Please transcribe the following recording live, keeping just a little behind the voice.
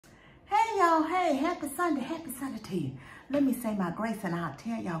y'all. Hey, happy Sunday to you. Let me say my grace and I'll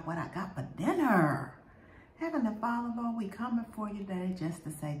tell y'all what I got for dinner. Heavenly Father, Lord, we coming for you today just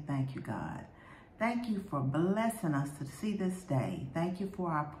to say thank you, God. Thank you for blessing us to see this day. Thank you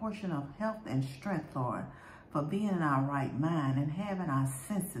for our portion of health and strength, Lord, for being in our right mind and having our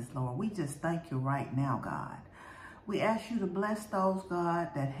senses, Lord. We just thank you right now, God. We ask you to bless those, God,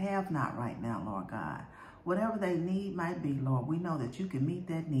 that have not right now, Lord God. Whatever they need might be, Lord, we know that you can meet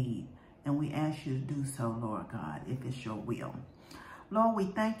that need, and we ask you to do so, Lord God, if it's your will. Lord, we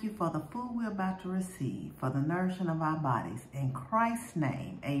thank you for the food we're about to receive, for the nourishing of our bodies. In Christ's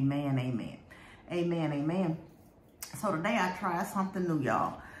name, amen, amen. Amen, amen. So today I tried something new,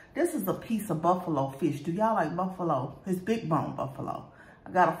 y'all. This is a piece of buffalo fish. Do y'all like buffalo? It's big bone buffalo.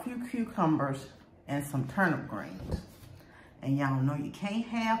 I got a few cucumbers and some turnip greens. And y'all know you can't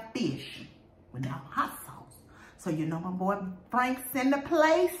have fish without hot sauce. So you know my boy Frank's in the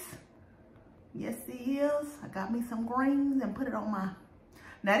place. Yes, he is. I got me some greens and put it on my...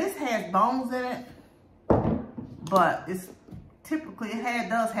 Now this has bones in it, but it's typically,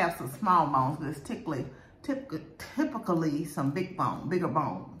 does have some small bones, but it's typically some bigger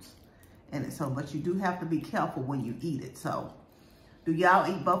bones in it. So, but you do have to be careful when you eat it. So, do y'all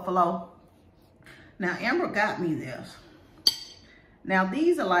eat buffalo? Now Amber got me this. Now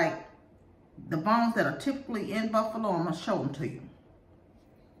these are like the bones that are typically in buffalo. I'm gonna show them to you.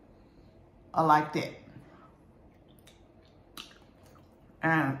 Are like that.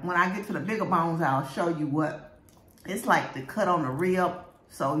 And when I get to the bigger bones, I'll show you what it's like to cut on the rib.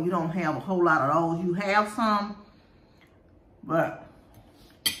 So you don't have a whole lot of those. You have some, but.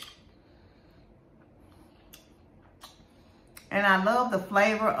 And I love the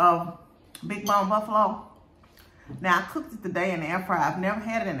flavor of big bone buffalo. Now, I cooked it today in the air fryer. I've never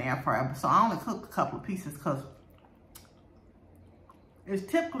had it in the air fryer, so I only cooked a couple of pieces because it's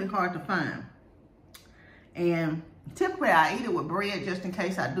typically hard to find. And typically, I eat it with bread just in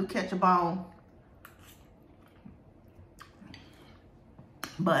case I do catch a bone.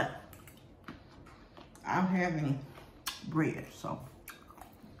 But I don't have any bread, so.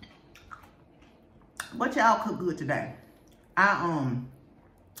 What y'all cook good today?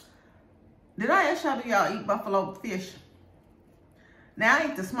 Did I ask y'all, do y'all eat buffalo fish? Now I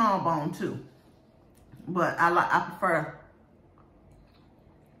eat the small bone too, but I prefer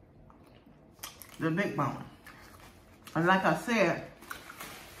the big bone. And like I said,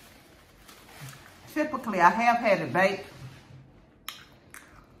 typically I have had it baked,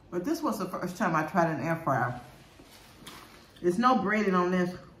 but this was the first time I tried an air fryer. There's no breading on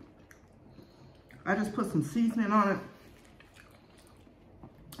this. I just put some seasoning on it.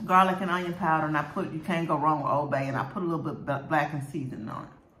 Garlic and onion powder, and you can't go wrong with Old Bay, and I put a little bit blackened seasoning on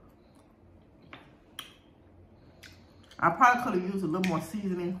it. I probably could have used a little more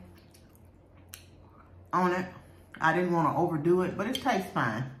seasoning on it. I didn't want to overdo it, but it tastes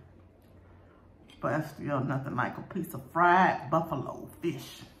fine. But it's still nothing like a piece of fried buffalo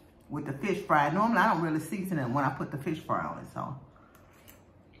fish with the fish fry. Normally, I don't really season it when I put the fish fry on it, so.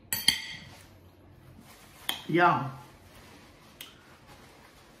 Y'all.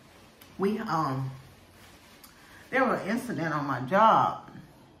 There was an incident on my job,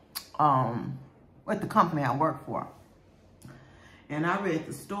 with the company I work for. And I read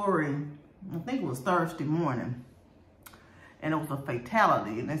the story, I think it was Thursday morning, and it was a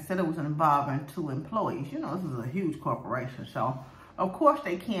fatality, and they said it was involving 2 employees. You know, this is a huge corporation, so of course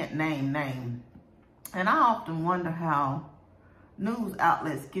they can't name names. And I often wonder how news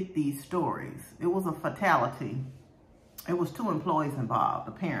outlets get these stories. It was a fatality. It was 2 employees involved,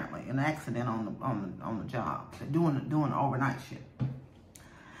 apparently, an accident on the job, doing the overnight shift.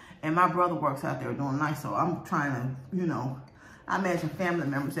 And my brother works out there doing night, so I'm trying to, you know, I imagine family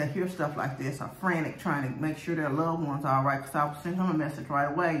members that hear stuff like this are frantic, trying to make sure their loved ones are all right. Because I was sending him a message right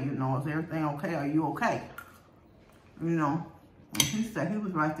away, you know, is everything okay? Are you okay? You know, and he said he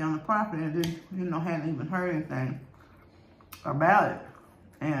was right there on the property and didn't, you know, hadn't even heard anything about it.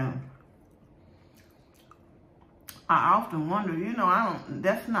 And I often wonder, you know,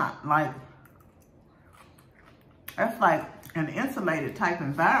 that's like an insulated type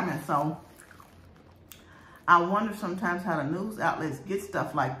environment. So I wonder sometimes how the news outlets get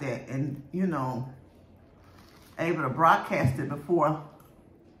stuff like that and, you know, able to broadcast it before,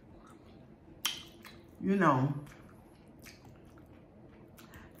 you know,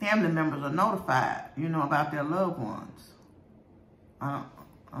 family members are notified, you know, about their loved ones. I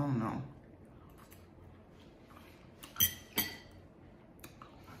don't know.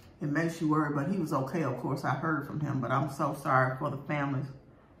 It makes you worry, but he was okay, of course. I heard from him, but I'm so sorry for the families.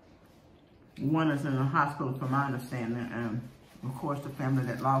 One is in the hospital, from my understanding, and of course, the family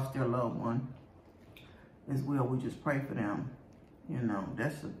that lost their loved one as well. We just pray for them. You know,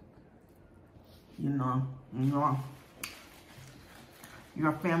 that's a, you know,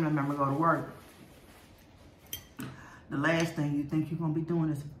 your family member go to work. The last thing you think you're going to be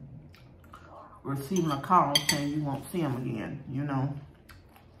doing is receiving a call saying you won't see them again, you know.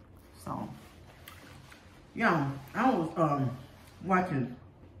 So, yeah, I was watching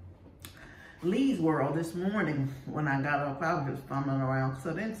Lee's World this morning when I got up. I was just fumbling around because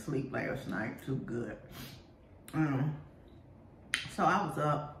I didn't sleep last night too good. So I was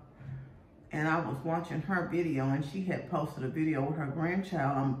up and I was watching her video, and she had posted a video with her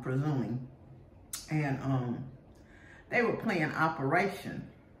grandchild, I'm presuming. And they were playing Operation.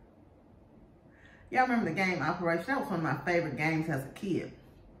 Y'all remember the game Operation? That was one of my favorite games as a kid.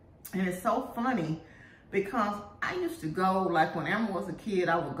 And it's so funny because I used to go, like when Emma was a kid,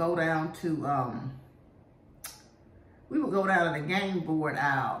 I would go down to, we would go down to the game board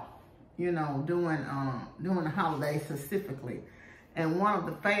aisle, you know, during the holidays specifically. And one of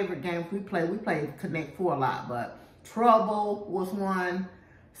the favorite games we played Connect Four a lot, but Trouble was one,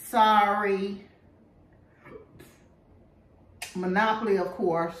 Sorry, Monopoly, of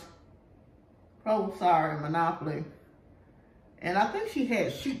course. Trouble, Sorry, Monopoly. And I think she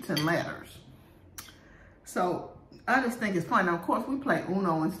had Shoots and Ladders. So I just think it's fun. Now, of course, we play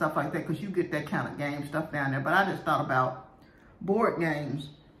Uno and stuff like that because you get that kind of game stuff down there. But I just thought about board games.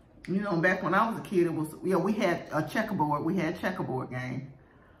 You know, back when I was a kid, it was, you know, we had a checkerboard. We had a checkerboard game.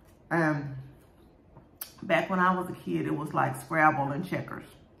 Back when I was a kid, it was like Scrabble and checkers.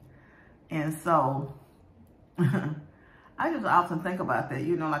 And so I just often think about that.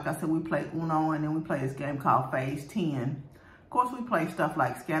 You know, like I said, we play Uno, and then we play this game called Phase 10. Of course, we play stuff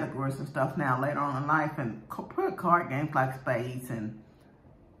like categories and stuff now later on in life, and card games like Spades and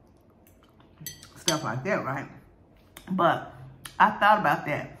stuff like that, right? But I thought about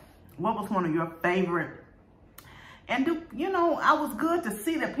that. What was one of your favorite? And you know, I was good to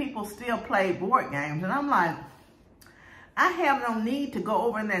see that people still play board games, and I'm like, I have no need to go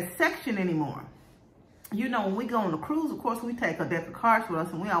over in that section anymore. You know, when we go on the cruise, of course, we take a deck of cards with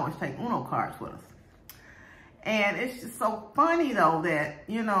us, and we always take Uno cards with us. And it's just so funny, though, that,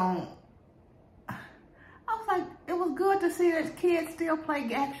 you know, I was like, it was good to see that kids still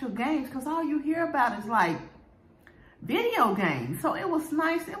play actual games, because all you hear about is, like, video games. So it was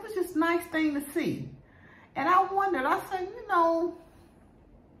nice. It was just a nice thing to see. And I wondered, I said, you know,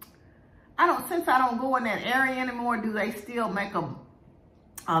 since I don't go in that area anymore, do they still make a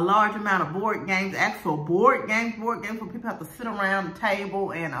large amount of board games, actual board games where people have to sit around the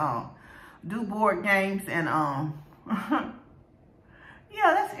table and do board games? And yeah,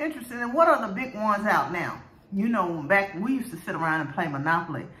 that's interesting. And what are the big ones out now? You know, back we used to sit around and play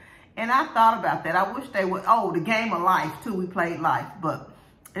Monopoly, and I thought about that. I wish they would. Oh, the game of Life too. We played Life, but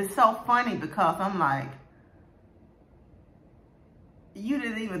it's so funny because I'm like, you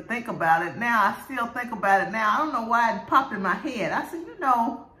didn't even think about it. Now I still think about it now. I don't know why it popped in my head. I said, you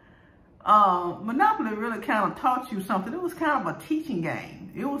know, Monopoly really kind of taught you something. It was kind of a teaching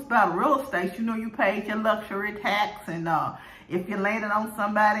game. It was about real estate. You know, you paid your luxury tax, and if you landed on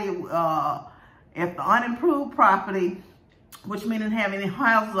somebody, if the unimproved property, which means it didn't have any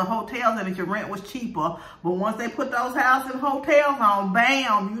houses or hotels in it, your rent was cheaper. But once they put those houses and hotels on,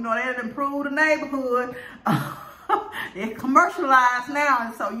 bam, you know, they had improved the neighborhood. It's commercialized now,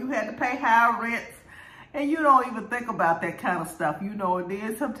 and so you had to pay higher rents. And you don't even think about that kind of stuff, you know. And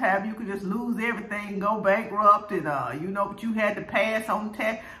then sometimes you could just lose everything, go bankrupt, and you know, but you had to pass on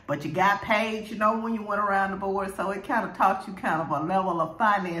tax, but you got paid, you know, when you went around the board. So it kind of taught you kind of a level of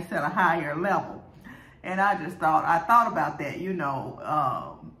finance at a higher level. And I thought about that, you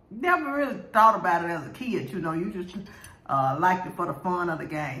know. Never really thought about it as a kid, you know. You just liked it for the fun of the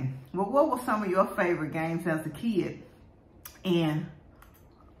game. Well, what were some of your favorite games as a kid? And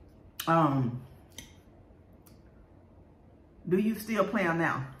do you still play them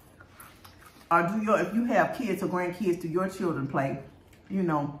now? Or if you have kids or grandkids, do your children play, you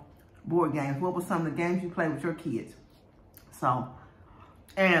know, board games? What were some of the games you played with your kids? So,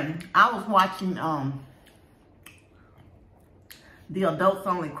 and I was watching the Adults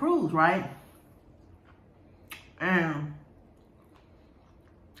Only Cruise, right? And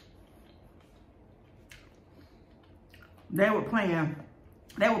they were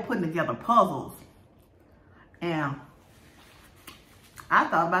putting together puzzles. And I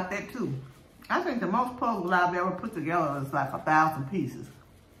thought about that too. I think the most puzzles I've ever put together is like 1,000 pieces.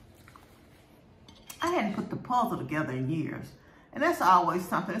 I hadn't put the puzzle together in years. And that's always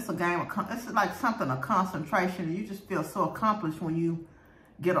something. It's a game of, it's like something of concentration. You just feel so accomplished when you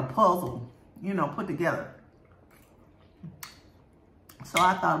get a puzzle, you know, put together. So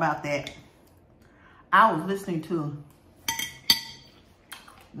I thought about that. I was listening to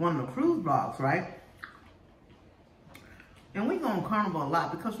one of the cruise vlogs, right? And we go on Carnival a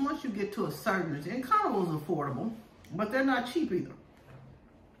lot because once you get to a certain, and Carnival is affordable, but they're not cheap either.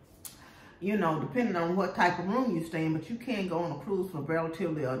 You know, depending on what type of room you stay in, but you can go on a cruise for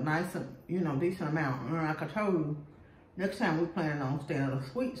relatively a nice, you know, decent amount. And like I told you, next time we're planning on staying at a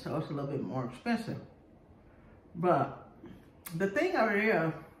suite, so it's a little bit more expensive. But the thing of it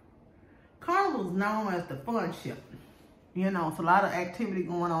is, Carnival is known as the fun ship. You know, it's a lot of activity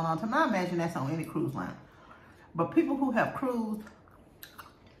going on time. I imagine that's on any cruise line. But people who have cruised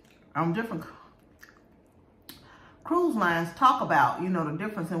on different cruise lines talk about, you know, the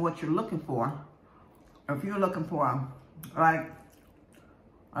difference in what you're looking for. If you're looking for, like,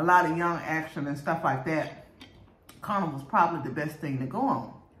 a lot of young action and stuff like that, Carnival's probably the best thing to go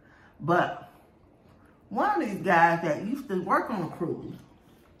on. But one of these guys that used to work on a cruise,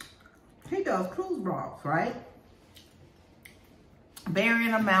 he does cruise vlogs, right?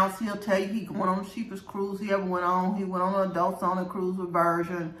 Varying amounts. He'll tell you he went on the cheapest cruise he ever went on. He went on an adults on a cruise with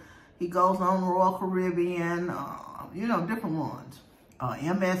version. He goes on Royal Caribbean, you know, different ones.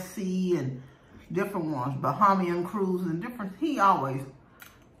 MSC and different ones. Bahamian cruises and different. He always,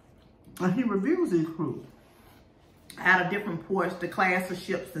 and he reviews his cruise out of different ports, the class of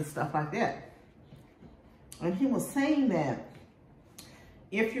ships and stuff like that. And he was saying that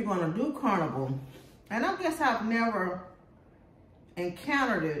if you're going to do Carnival, and I guess I've never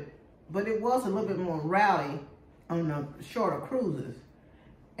encountered it, but it was a little bit more rowdy on the shorter cruises.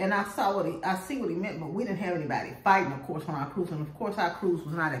 And I see what he meant, but we didn't have anybody fighting, of course, on our cruise. And of course, our cruise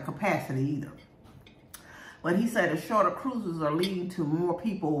was not at capacity either. But he said the shorter cruises are leading to more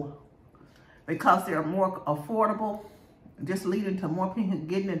people because they're more affordable, just leading to more people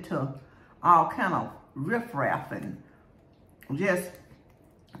getting into all kind of riffraff and just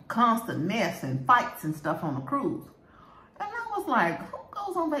constant mess and fights and stuff on the cruise. And I was like, who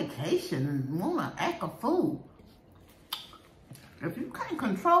goes on vacation and want to act a fool? If you can't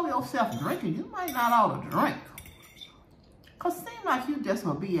control yourself drinking, you might not ought to drink. Because it seems like you just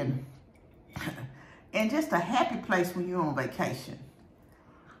will be in just a happy place when you're on vacation.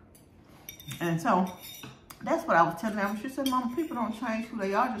 And so, that's what I was telling them. She said, Mama, people don't change who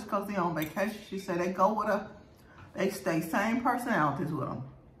they are just because they're on vacation. She said they go with they stay same personalities with them.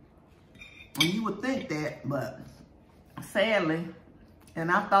 And you would think that, but sadly, and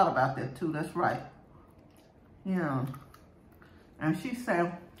I thought about that too, that's right. You know, and she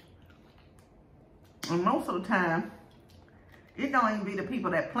said, and most of the time, it don't even be the people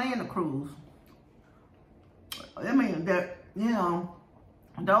that plan the cruise. I mean, that, you know,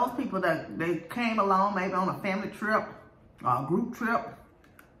 those people that they came along maybe on a family trip or a group trip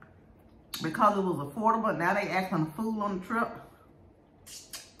because it was affordable. Now they acting a fool on the trip.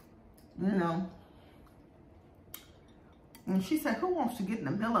 You know. And she said, who wants to get in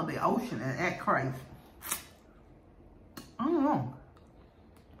the middle of the ocean and act crazy? I don't know.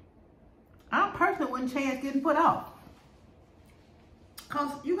 I personally wouldn't chance getting put off.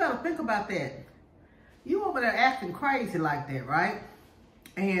 Because you got to think about that. You over there acting crazy like that, right?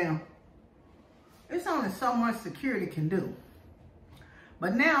 And it's only so much security can do.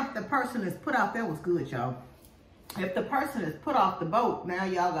 But now if the person is put off, that was good, y'all. If the person is put off the boat, now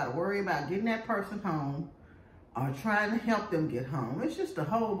y'all got to worry about getting that person home or trying to help them get home. It's just a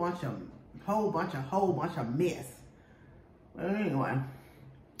whole bunch of mess. But anyway,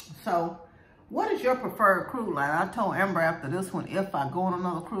 so what is your preferred cruise line? I told Amber after this one, if I go on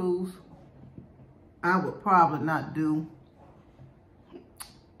another cruise, I would probably not do,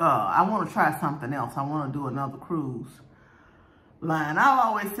 I want to try something else. I want to do another cruise line. I've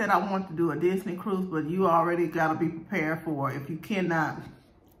always said I want to do a Disney cruise, but you already got to be prepared for it. If you cannot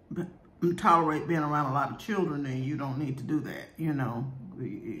tolerate being around a lot of children, then you don't need to do that. You know,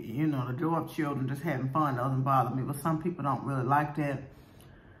 the grow up children just having fun doesn't bother me, but some people don't really like that.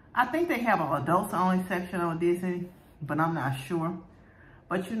 I think they have an adults only section on Disney, but I'm not sure.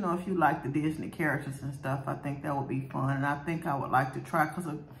 But you know, if you like the Disney characters and stuff, I think that would be fun. And I think I would like to try, because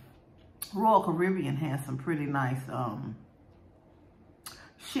Royal Caribbean has some pretty nice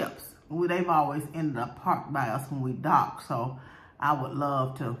ships. They've always ended up parked by us when we dock. So I would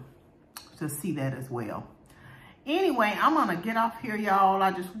love to see that as well. Anyway, I'm going to get off here, y'all.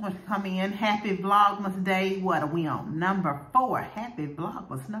 I just want to come in. Happy Vlogmas Day. What are we on? Number 4. Happy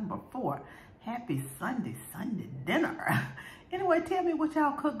Vlogmas number 4. Happy Sunday dinner. Anyway, tell me what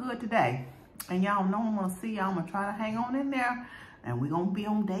y'all cook good today. And y'all know I'm going to see y'all. I'm going to try to hang on in there. And we're going to be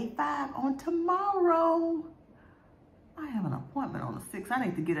on day 5 on tomorrow. I have an appointment on the 6th. I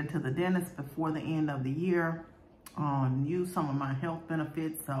need to get into the dentist before the end of the year. use some of my health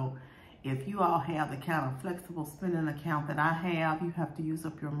benefits. So if you all have the kind of flexible spending account that I have, you have to use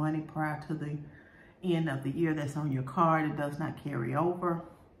up your money prior to the end of the year that's on your card. It does not carry over,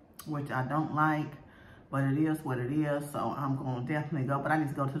 which I don't like, but it is what it is. So I'm going to definitely go, but I need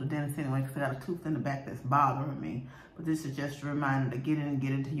to go to the dentist anyway because I got a tooth in the back that's bothering me. But this is just a reminder to get in and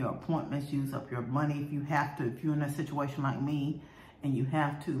get into your appointments, use up your money if you have to. If you're in a situation like me and you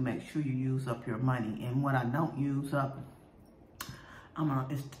have to, make sure you use up your money. And what I don't use up,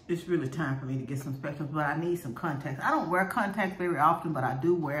 it's really time for me to get some specials, but I need some contacts. I don't wear contacts very often, but I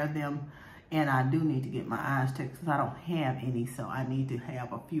do wear them. And I do need to get my eyes checked because I don't have any, so I need to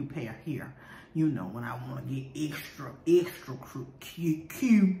have a few pair here. You know, when I want to get extra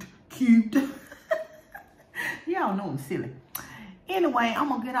cute. Y'all know I'm silly. Anyway, I'm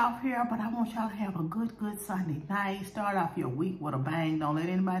going to get off here, but I want y'all to have a good Sunday night. Start off your week with a bang. Don't let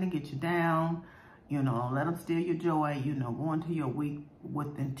anybody get you down. You know, don't let them steal your joy. You know, go into your week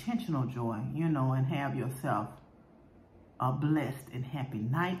with intentional joy, you know, and have yourself a blessed and happy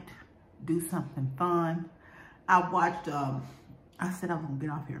night. Do something fun. I watched, I said I was going to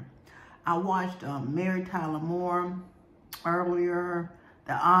get off here. I watched Mary Tyler Moore earlier,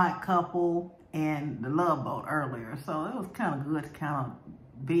 The Odd Couple, and The Love Boat earlier. So it was kind of good to kind of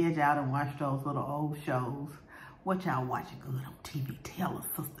veg out and watch those little old shows. What y'all watching good on TV? Tell us,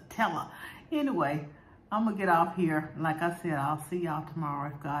 sister, tell her. Anyway, I'm going to get off here. Like I said, I'll see y'all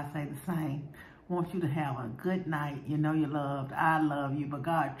tomorrow if God say the same. Want you to have a good night. You know you're loved. I love you, but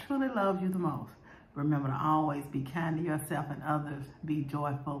God truly loves you the most. Remember to always be kind to yourself and others. Be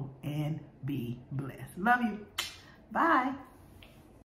joyful and be blessed. Love you. Bye.